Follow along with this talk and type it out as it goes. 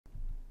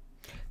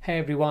Hey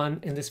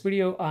everyone, in this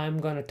video I'm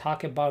going to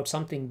talk about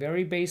something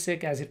very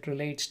basic as it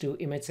relates to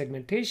image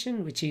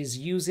segmentation, which is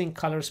using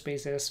color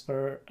spaces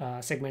for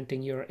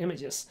segmenting your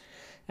images.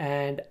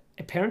 And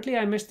apparently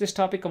I missed this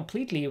topic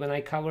completely when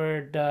I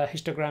covered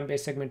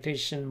histogram-based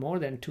segmentation more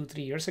than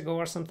 2-3 years ago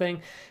or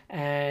something.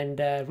 And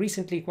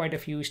recently quite a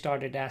few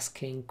started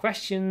asking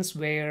questions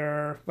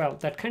where, well,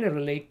 that kind of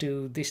relate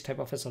to this type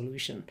of a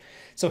solution.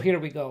 So here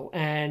we go.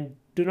 And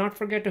do not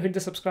forget to hit the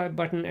subscribe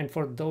button, and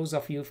for those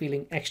of you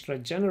feeling extra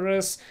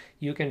generous,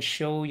 you can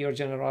show your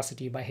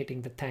generosity by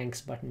hitting the thanks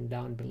button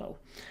down below.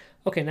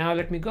 Okay, now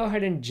let me go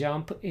ahead and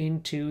jump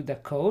into the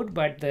code,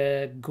 but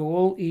the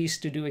goal is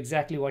to do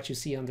exactly what you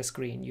see on the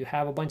screen. You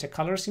have a bunch of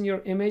colors in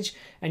your image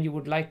and you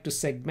would like to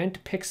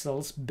segment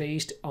pixels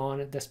based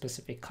on the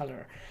specific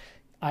color.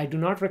 I do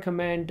not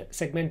recommend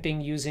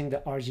segmenting using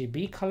the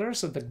RGB color.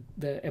 So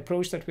the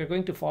approach that we're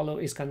going to follow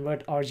is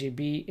convert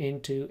RGB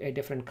into a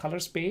different color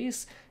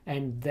space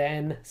and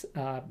then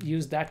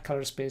use that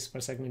color space for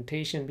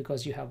segmentation,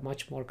 because you have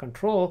much more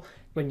control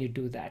when you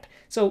do that.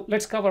 So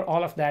let's cover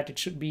all of that. It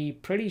should be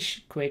pretty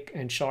quick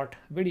and short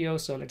video.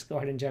 So let's go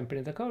ahead and jump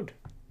into the code.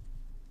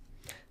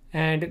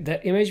 And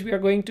the image we are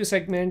going to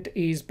segment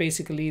is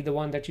basically the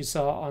one that you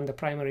saw on the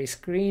primary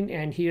screen.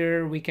 And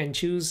here we can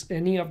choose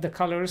any of the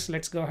colors.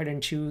 Let's go ahead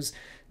and choose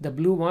the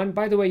blue one.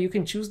 By the way, you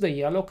can choose the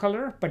yellow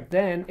color, but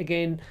then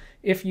again,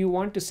 if you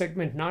want to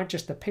segment not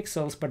just the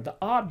pixels, but the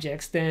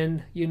objects,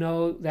 then you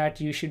know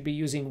that you should be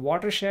using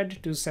watershed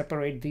to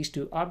separate these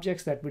two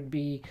objects that would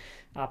be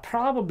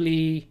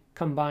probably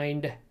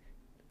combined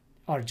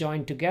or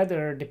joined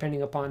together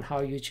depending upon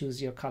how you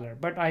choose your color.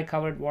 But I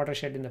covered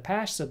watershed in the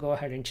past, so go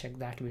ahead and check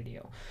that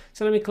video.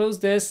 So let me close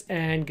this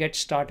and get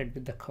started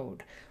with the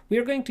code. We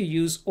are going to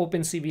use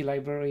OpenCV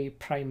library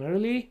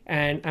primarily,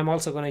 and I'm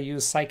also going to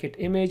use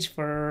scikit-image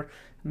for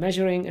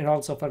measuring and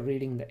also for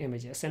reading the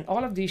images. And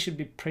all of these should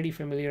be pretty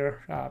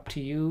familiar to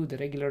you, the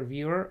regular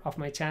viewer of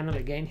my channel.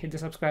 Again, hit the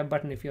subscribe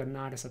button if you're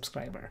not a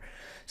subscriber.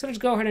 So let's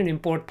go ahead and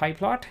import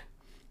pyplot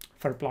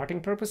for plotting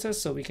purposes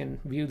so we can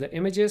view the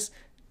images.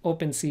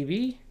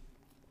 OpenCV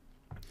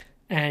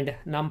and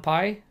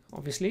NumPy,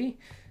 obviously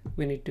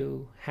we need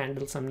to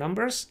handle some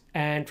numbers,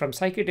 and from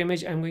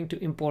scikit-image I'm going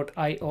to import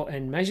IO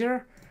and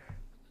measure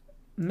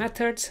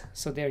methods.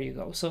 So there you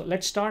go. So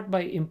let's start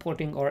by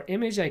importing our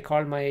image. I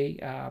call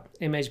my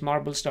image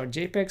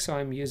marbles.jpg, so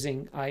I'm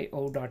using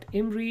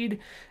io.imread,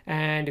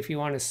 and if you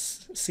want to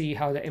see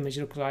how the image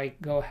looks like,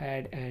 go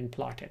ahead and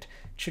plot it.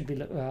 It should be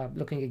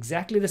looking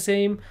exactly the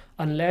same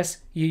unless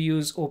you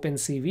use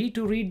OpenCV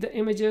to read the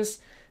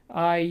images.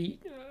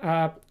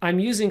 I'm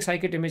using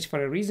scikit-image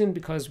for a reason,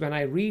 because when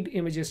I read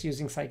images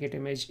using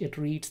scikit-image, it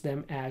reads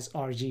them as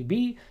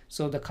RGB,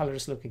 so the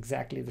colors look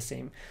exactly the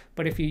same.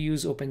 But if you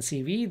use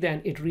OpenCV,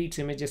 then it reads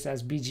images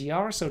as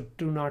BGR, so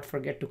do not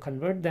forget to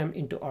convert them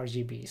into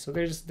RGB. So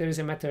there's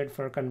a method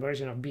for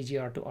conversion of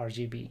BGR to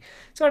RGB.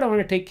 So I don't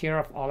want to take care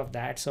of all of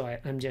that, so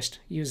I'm just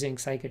using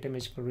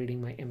scikit-image for reading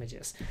my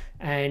images.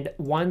 And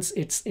once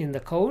it's in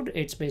the code,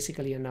 it's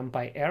basically a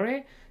NumPy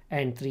array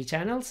and three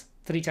channels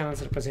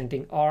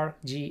representing R,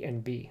 G,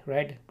 and B,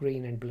 red,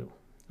 green, and blue.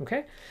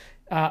 Okay.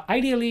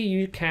 Ideally,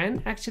 you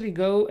can actually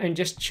go and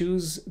just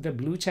choose the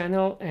blue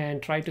channel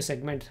and try to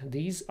segment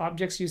these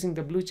objects using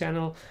the blue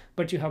channel,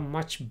 but you have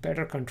much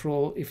better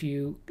control if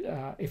you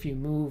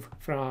move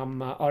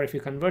from or if you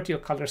convert your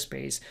color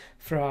space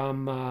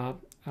from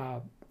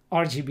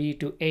RGB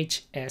to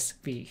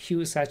HSV,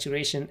 hue,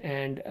 saturation,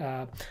 and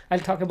I'll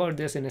talk about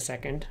this in a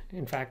second.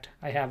 In fact,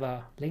 I have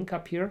a link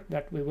up here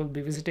that we will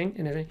be visiting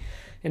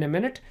in a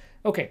minute.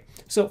 Okay,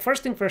 so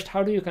first thing first,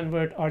 how do you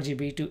convert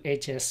RGB to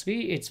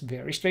HSV? It's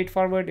very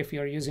straightforward. If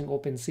you're using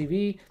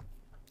OpenCV,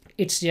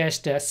 it's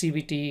just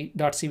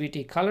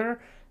CVT.CVT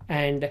color,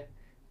 and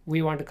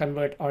we want to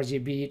convert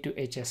RGB to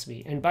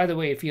HSV. And by the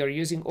way, if you're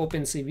using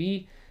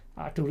OpenCV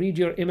to read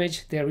your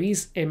image, there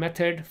is a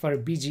method for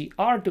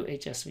BGR to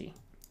HSV.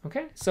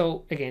 Okay,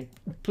 so again,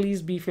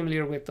 please be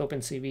familiar with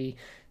OpenCV.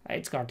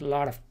 It's got a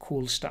lot of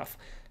cool stuff.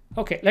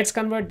 Okay, let's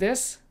convert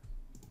this.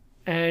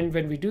 And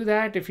when we do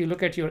that, if you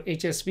look at your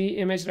HSV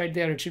image right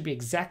there, it should be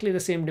exactly the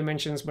same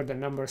dimensions, but the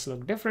numbers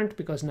look different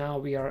because now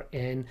we are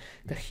in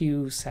the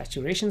hue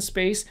saturation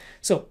space.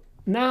 So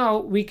now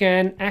we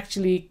can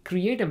actually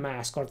create a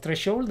mask or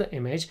threshold the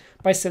image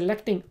by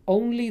selecting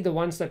only the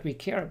ones that we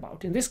care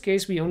about. In this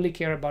case, we only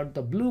care about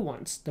the blue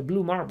ones, the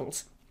blue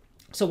marbles.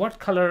 So what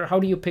color, how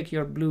do you pick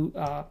your blue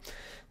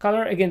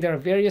color? Again, there are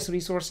various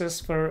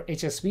resources for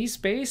HSV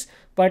space,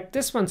 but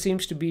this one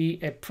seems to be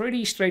a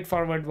pretty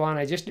straightforward one.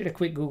 I just did a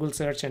quick Google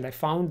search and I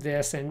found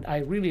this, and I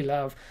really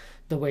love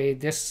the way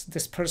this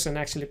person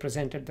actually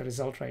presented the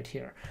result right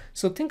here.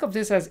 So think of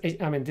this as,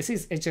 I mean, this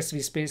is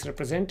HSV space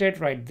represented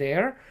right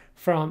there.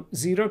 From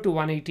 0 to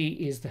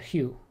 180 is the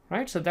hue,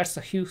 right? So that's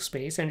the hue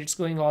space, and it's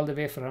going all the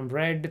way from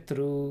red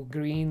through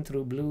green,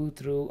 through blue,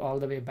 through all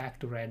the way back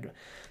to red.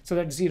 So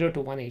that's 0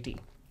 to 180.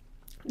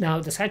 Now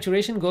the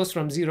saturation goes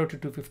from 0 to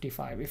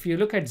 255. If you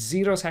look at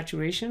 0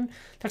 saturation,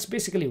 that's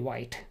basically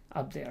white.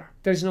 up there.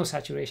 There's no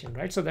saturation,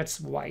 right? So that's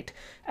white.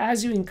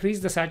 As you increase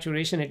the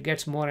saturation, it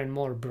gets more and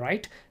more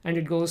bright, and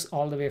it goes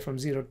all the way from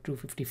 0 to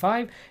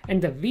 255.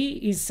 And the V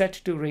is set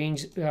to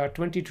range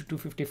 20 to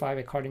 255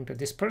 according to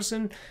this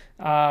person.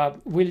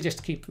 We'll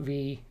just keep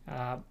V.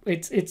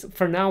 It's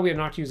for now we are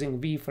not using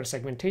V for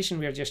segmentation.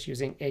 We are just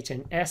using H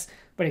and S.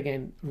 But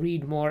again,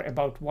 read more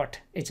about what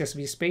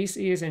HSV space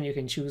is, and you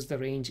can choose the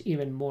range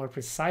even more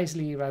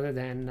precisely rather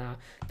than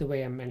the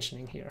way I'm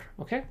mentioning here.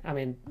 Okay, I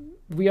mean,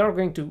 we are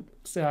going to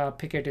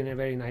pick it in a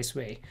very nice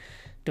way.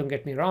 Don't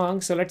get me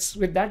wrong. So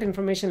with that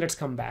information, let's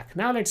come back.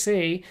 Now let's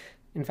say,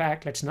 in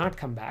fact, let's not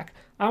come back.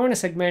 I want to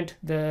segment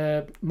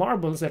the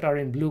marbles that are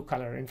in blue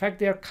color. In fact,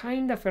 they are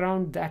kind of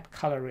around that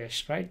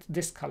colorish, right?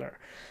 This color.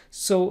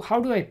 So how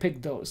do I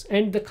pick those?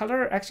 And the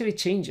color actually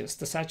changes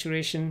the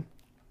saturation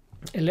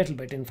a little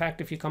bit. In fact,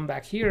 if you come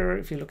back here,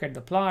 if you look at the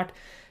plot,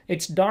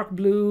 it's dark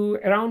blue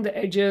around the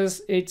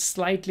edges. It's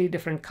slightly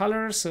different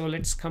color. So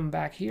let's come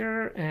back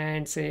here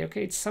and say,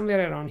 okay, it's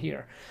somewhere around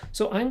here.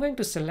 So I'm going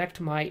to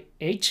select my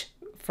H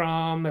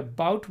from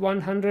about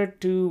 100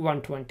 to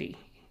 120.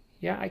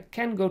 Yeah, I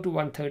can go to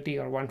 130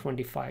 or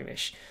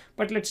 125-ish,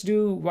 but let's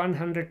do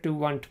 100 to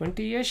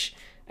 120-ish.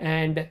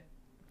 And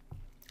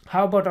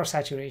how about our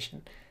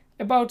saturation?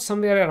 About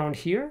somewhere around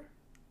here.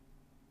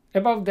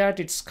 Above that,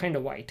 it's kind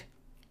of white.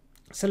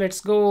 So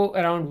let's go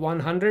around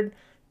 100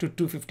 to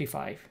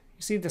 255.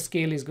 You see the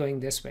scale is going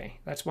this way.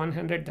 That's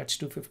 100, that's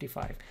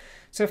 255.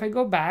 So if I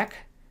go back,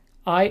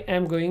 I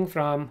am going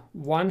from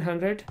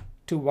 100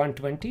 to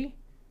 120,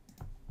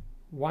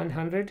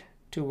 100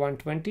 to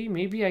 120.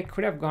 Maybe I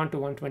could have gone to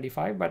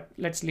 125, but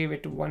let's leave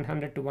it to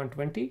 100 to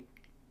 120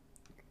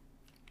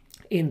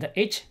 in the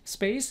H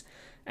space,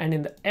 and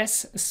in the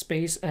S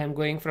space I am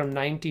going from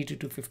 90 to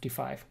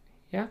 255.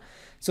 Yeah,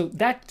 so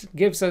that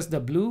gives us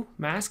the blue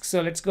mask.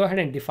 So let's go ahead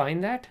and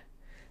define that,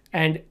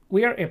 and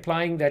we are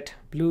applying that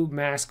blue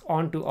mask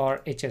onto our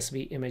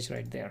HSV image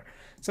right there.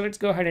 So let's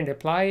go ahead and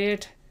apply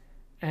it,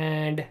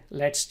 and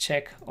let's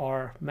check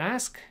our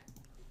mask.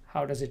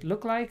 How does it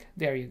look like?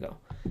 There you go.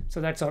 So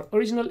that's our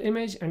original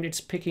image, and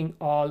it's picking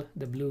all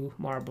the blue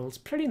marbles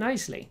pretty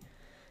nicely.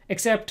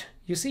 Except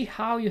you see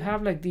how you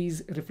have like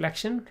these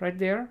reflection right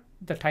there,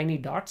 the tiny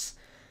dots.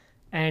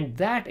 And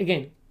that,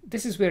 again,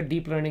 this is where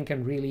deep learning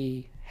can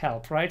really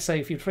help, right? So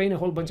if you train a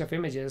whole bunch of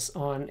images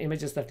on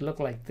images that look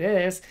like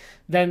this,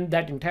 then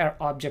that entire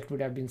object would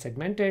have been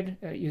segmented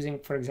using,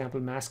 for example,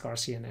 mask or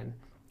CNN.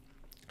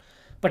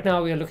 But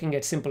now we are looking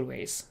at simple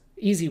ways,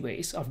 easy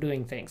ways of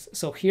doing things.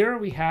 So here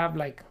we have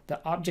like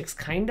the objects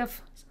kind of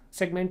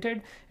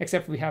segmented,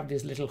 except we have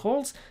these little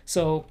holes.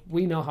 So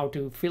we know how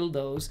to fill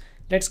those.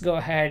 Let's go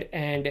ahead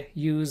and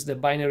use the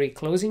binary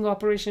closing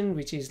operation,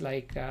 which is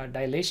like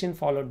dilation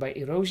followed by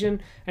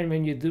erosion. And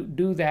when you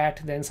do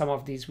that, then some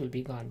of these will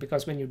be gone,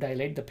 because when you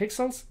dilate the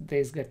pixels,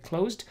 these get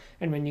closed.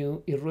 And when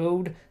you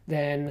erode,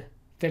 then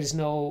there is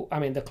no, I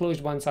mean, the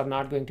closed ones are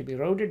not going to be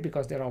eroded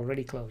because they're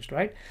already closed,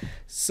 right?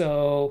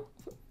 So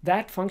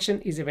that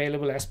function is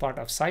available as part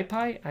of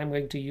SciPy. I'm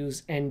going to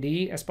use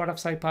ND as part of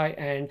SciPy.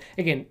 And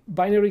again,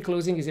 binary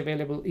closing is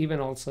available even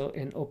also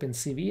in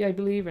OpenCV, I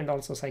believe, and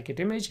also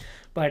scikit-image.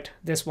 But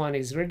this one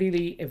is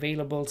readily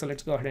available. So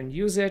let's go ahead and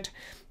use it.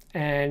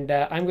 And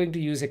I'm going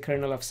to use a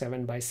kernel of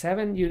 7 by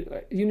 7. You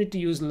need to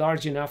use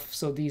large enough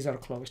so these are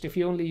closed. If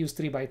you only use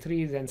 3 by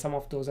 3, then some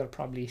of those are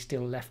probably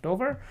still left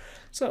over.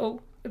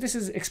 So this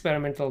is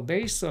experimental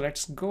based. So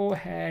let's go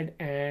ahead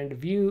and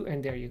view,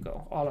 and there you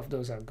go. All of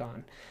those are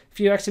gone. If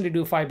you actually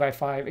do 5 by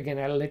 5, again,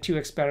 I'll let you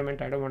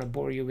experiment. I don't want to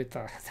bore you with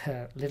the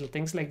little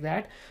things like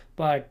that.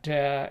 But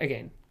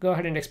again, go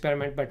ahead and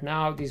experiment. But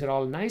now these are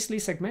all nicely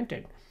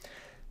segmented.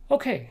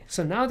 Okay,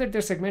 so now that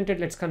they're segmented,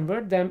 let's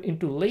convert them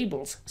into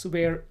labels. So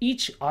where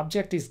each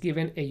object is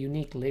given a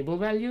unique label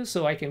value,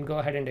 so I can go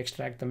ahead and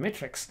extract the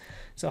matrix.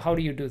 So how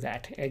do you do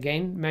that?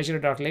 Again,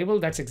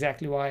 measure.label, that's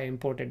exactly why I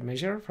imported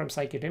measure from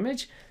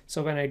scikit-image.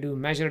 So when I do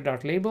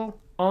measure.label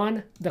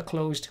on the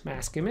closed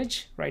mask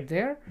image right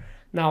there,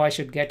 now I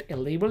should get a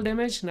labeled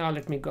image. Now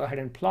let me go ahead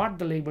and plot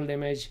the labeled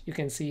image. You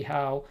can see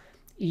how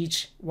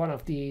each one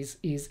of these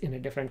is in a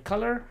different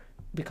color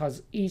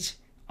because each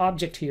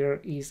object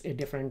here is a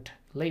different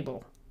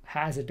label,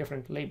 has a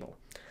different label.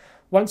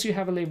 Once you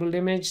have a labeled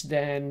image,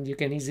 then you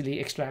can easily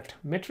extract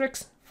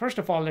matrix. First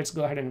of all, let's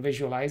go ahead and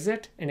visualize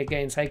it. And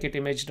again,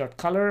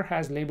 scikit-image.color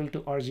has label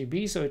to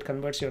RGB, so it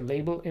converts your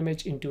label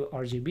image into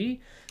RGB.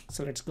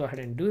 So let's go ahead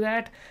and do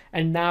that.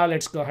 And now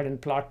let's go ahead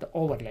and plot the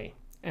overlay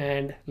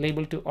and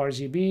label to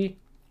RGB,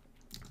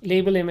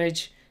 label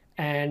image,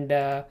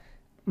 and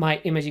my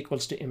image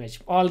equals to image.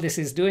 All this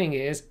is doing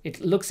is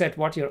it looks at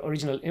what your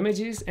original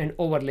image is and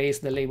overlays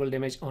the labeled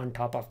image on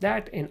top of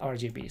that in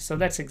RGB. So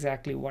that's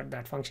exactly what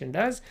that function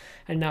does.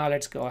 And now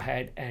let's go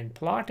ahead and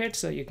plot it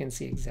so you can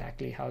see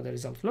exactly how the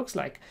result looks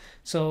like.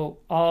 So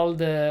all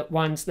the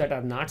ones that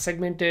are not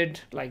segmented,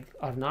 like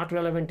are not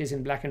relevant, is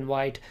in black and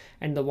white,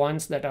 and the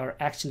ones that are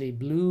actually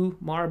blue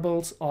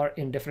marbles are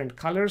in different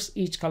colors.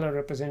 Each color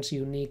represents a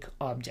unique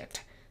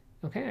object.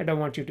 Okay, I don't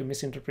want you to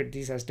misinterpret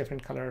these as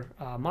different color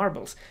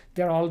marbles.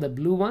 They're all the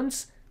blue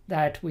ones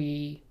that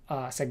we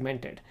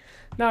segmented.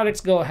 Now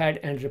let's go ahead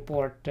and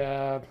report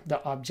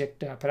the object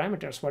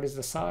parameters. What is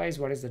the size?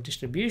 What is the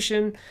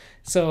distribution?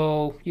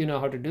 So you know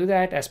how to do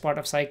that. As part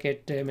of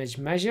scikit image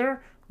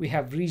measure, we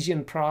have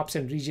region props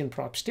and region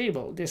props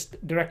table. This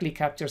directly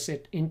captures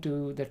it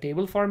into the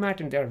table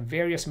format, and there are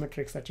various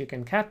metrics that you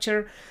can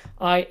capture.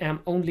 I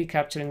am only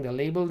capturing the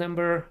label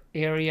number,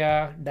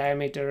 area,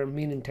 diameter,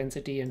 mean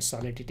intensity, and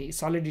solidity.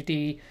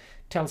 Solidity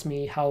tells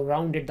me how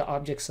rounded the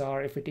objects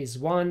are. If it is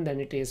 1, then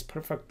it is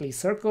perfectly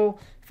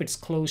circle. If it's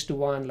close to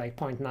 1, like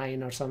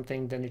 0.9 or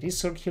something, then it is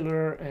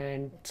circular,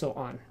 and so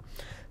on.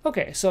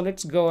 Okay, so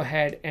let's go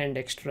ahead and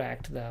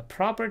extract the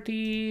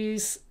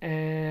properties,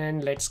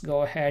 and let's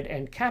go ahead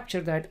and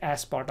capture that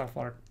as part of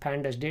our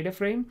pandas data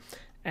frame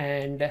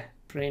and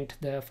print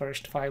the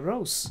first 5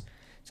 rows.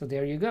 So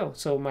there you go.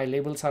 So my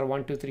labels are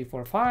 1, 2, 3,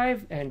 4,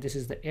 5, and this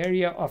is the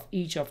area of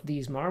each of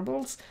these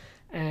marbles,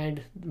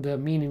 and the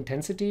mean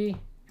intensity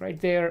right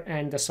there,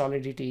 and the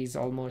solidity is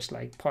almost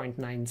like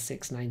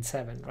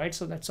 0.9697, right?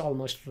 So that's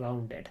almost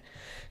rounded.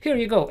 Here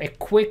you go, a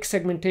quick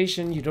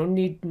segmentation. You don't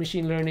need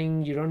machine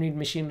learning, you don't need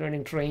machine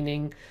learning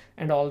training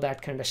and all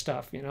that kind of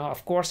stuff. You know,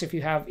 of course, if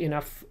you have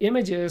enough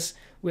images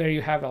where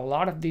you have a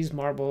lot of these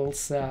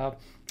marbles,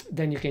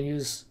 then you can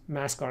use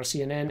mask or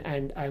CNN,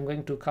 and I'm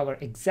going to cover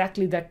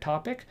exactly that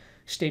topic.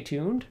 Stay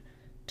tuned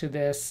to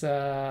this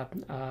to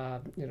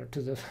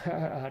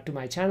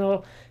my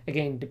channel.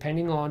 Again,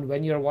 depending on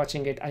when you're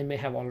watching it, I may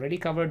have already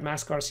covered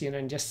mask or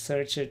CNN. Just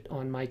search it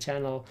on my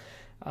channel,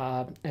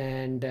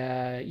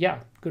 yeah,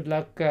 good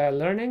luck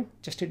learning.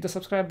 Just hit the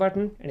subscribe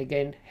button, and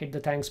again, hit the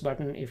thanks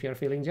button if you're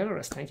feeling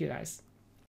generous. Thank you, guys.